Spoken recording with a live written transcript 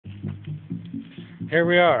Here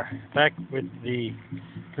we are, back with the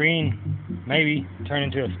green, maybe turn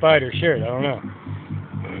into a spider shirt, I don't know.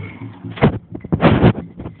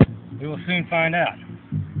 We will soon find out.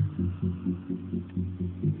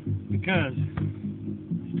 Because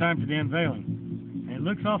it's time for the unveiling. And it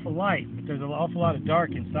looks awful light, but there's an awful lot of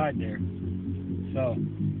dark inside there. So,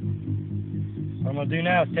 what I'm going to do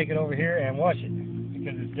now is take it over here and wash it,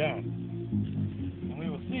 because it's done. And we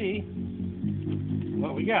will see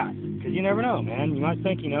what we got. Because you never know, man. You might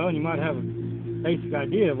think you know, and you might have a basic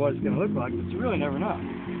idea of what it's going to look like, but you really never know.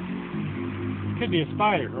 It could be a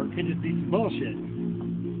spider, or it could just be some bullshit.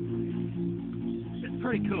 It's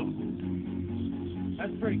pretty cool.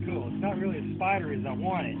 That's pretty cool. It's not really as spidery as I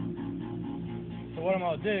wanted. So what I'm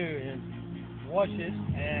going to do is wash it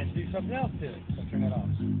and do something else to it. So turn it off.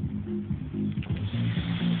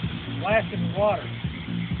 Blast it with water.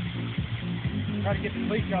 Try to get the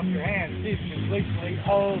bleach off your hands too, because bleach will eat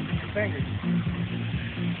holes in your fingers.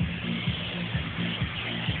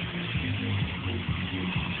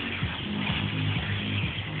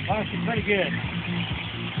 Honestly, pretty good.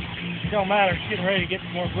 It don't matter, it's getting ready to get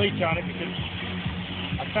some more bleach on it, because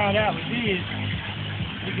I found out with these,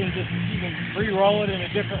 you can re-roll it in a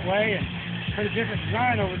different way and put a different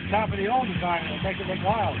design over the top of the old design and it'll make it look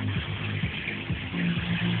wild.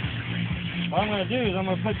 What I'm going to do is I'm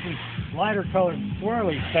going to put some lighter colored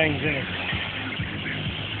swirly things in it.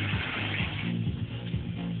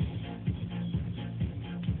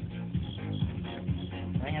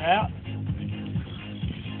 Bring it out.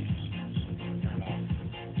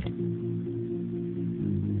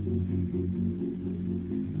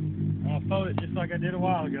 I'm going to fold it just like I did a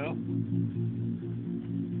while ago.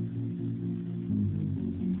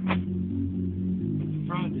 Put the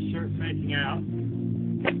front of the shirt facing out.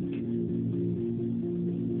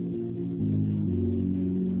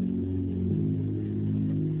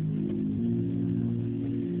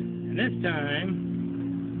 And this time,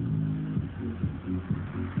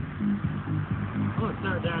 I'm going to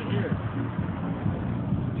start down here.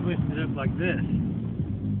 Twist it up like this.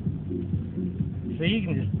 So you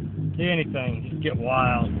can just do anything, just get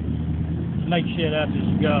wild. Just make shit up as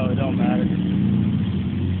you go, it don't matter.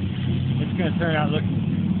 It's going to turn out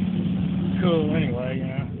looking cool anyway, you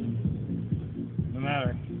know. No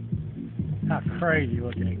matter how crazy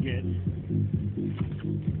looking it gets.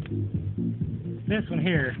 This one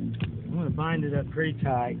here, I'm going to bind it up pretty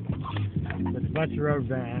tight with a bunch of rubber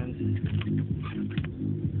bands.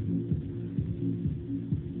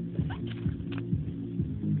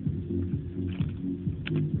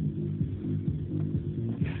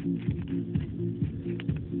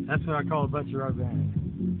 That's what I call a bunch of rubber bands.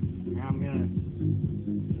 Now I'm going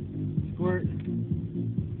to squirt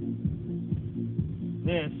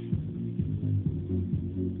this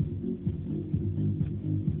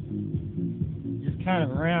just kind of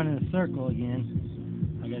around in a circle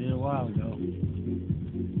again, like I did a while ago.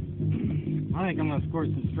 I think I'm going to squirt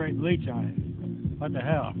some straight bleach on it. What the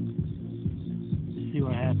hell? Just see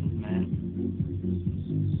what happens, man.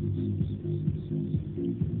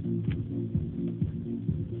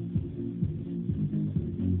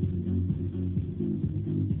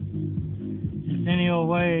 Any old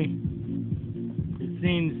way it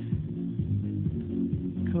seems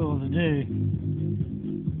cool to do.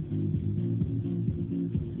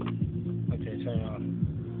 Okay, turn it off.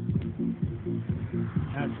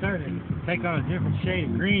 Now it's starting to take on a different shade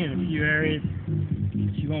of green in a few areas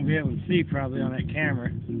that you won't be able to see probably on that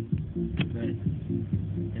camera, but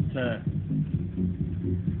it's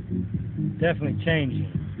definitely changing.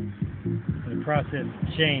 In the process of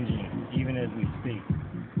changing even as we speak.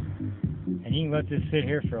 And you can let this sit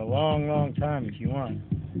here for a long, long time if you want.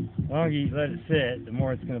 The longer you let it sit, the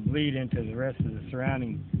more it's going to bleed into the rest of the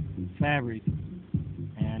surrounding fabric,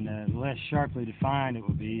 and the less sharply defined it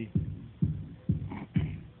will be.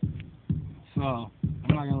 So, I'm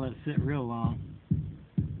not going to let it sit real long.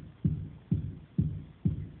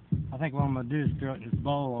 I think what I'm going to do is throw it in this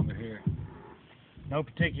bowl over here. No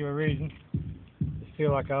particular reason. Just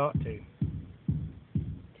feel like I ought to.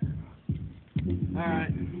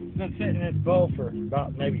 Alright. It's been sitting in this bowl for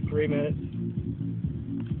about maybe 3 minutes.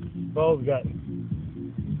 The bowl's got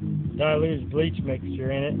diluted bleach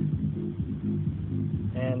mixture in it.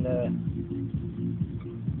 And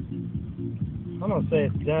I'm going to say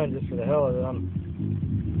it's done just for the hell of it. I'm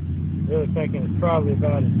really thinking it's probably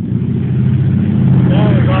about as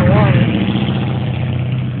done as I want it.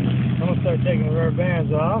 I'm going to start taking the rubber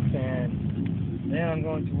bands off, and then I'm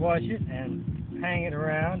going to wash it and hang it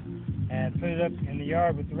around and put it up in the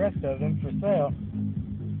yard with the rest of them for sale,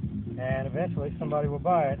 and eventually somebody will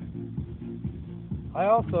buy it. I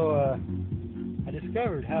also I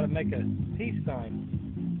discovered how to make a peace sign.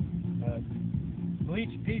 Bleach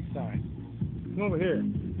peace sign. Come over here.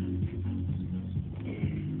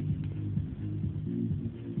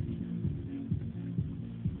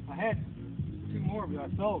 I had 2 more, but I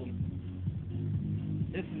sold them.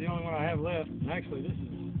 This is the only one I have left. And actually, this is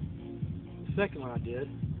the second one I did.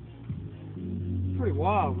 It's pretty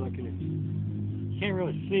wild looking. You can't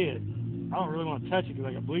really see it. I don't really want to touch it because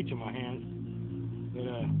I got bleach in my hands. But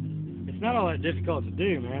it's not all that difficult to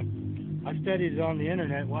do, man. I studied it on the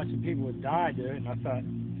internet, watching people with dye do it, and I thought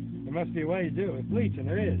there must be a way to do it with bleach, and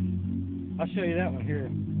there is. I'll show you that one here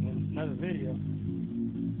in another video.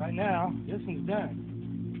 Right now, this one's done.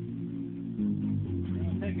 I'm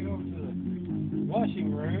going to take it over to the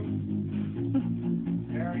washing room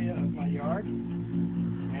area of my yard,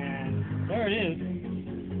 and there it is.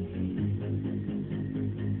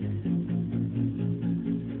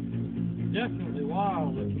 Definitely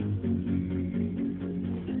wild looking.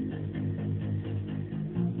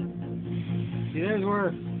 See, there's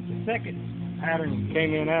where the second pattern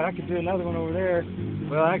came in at. I could do another one over there.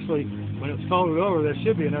 Well, actually, when it's folded over, there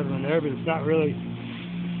should be another one there, but it's not really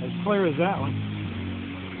as clear as that one.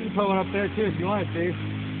 You can put one up there too if you wanted to.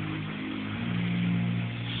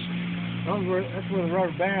 That's where the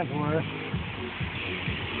rubber bands were.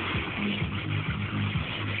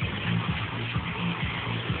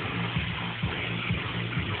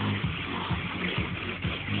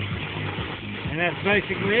 And that's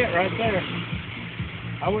basically it right there.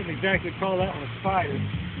 I wouldn't exactly call that one a spider.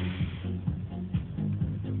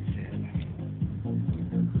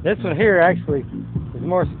 This one here actually is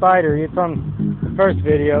more spidery. It's on the first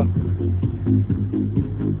video.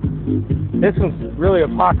 This one's really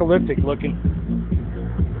apocalyptic looking.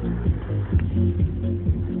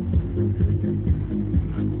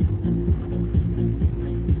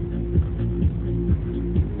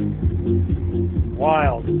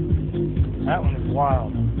 Wild. That one is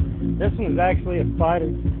wild. This one is actually a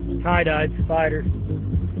spider, tie-dyed spider.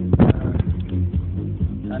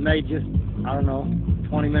 I made just, I don't know,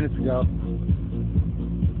 20 minutes ago.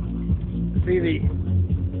 See the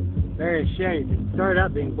various shades. It started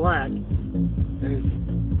out being black. There's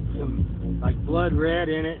some like blood red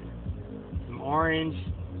in it, some orange,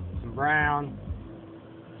 some brown,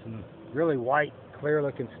 some really white,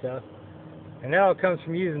 clear-looking stuff. And that all comes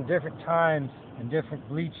from using different times and different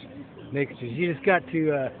bleach mixtures. You just got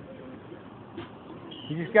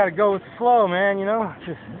to go with the flow, man. You know,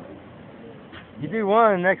 just you do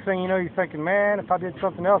one, and next thing you know, you're thinking, man, if I did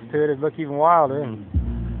something else to it, it'd look even wilder. And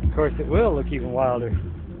of course, it will look even wilder.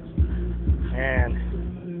 And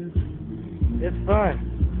it's fun.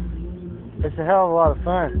 It's a hell of a lot of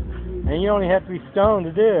fun. And you don't even have to be stoned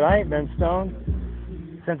to do it. I ain't been stoned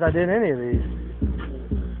since I did any of these.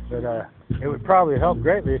 But it would probably help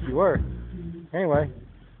greatly if you were. Anyway,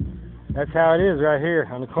 that's how it is right here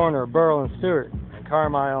on the corner of Burl and Stewart in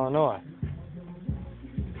Carmi, Illinois.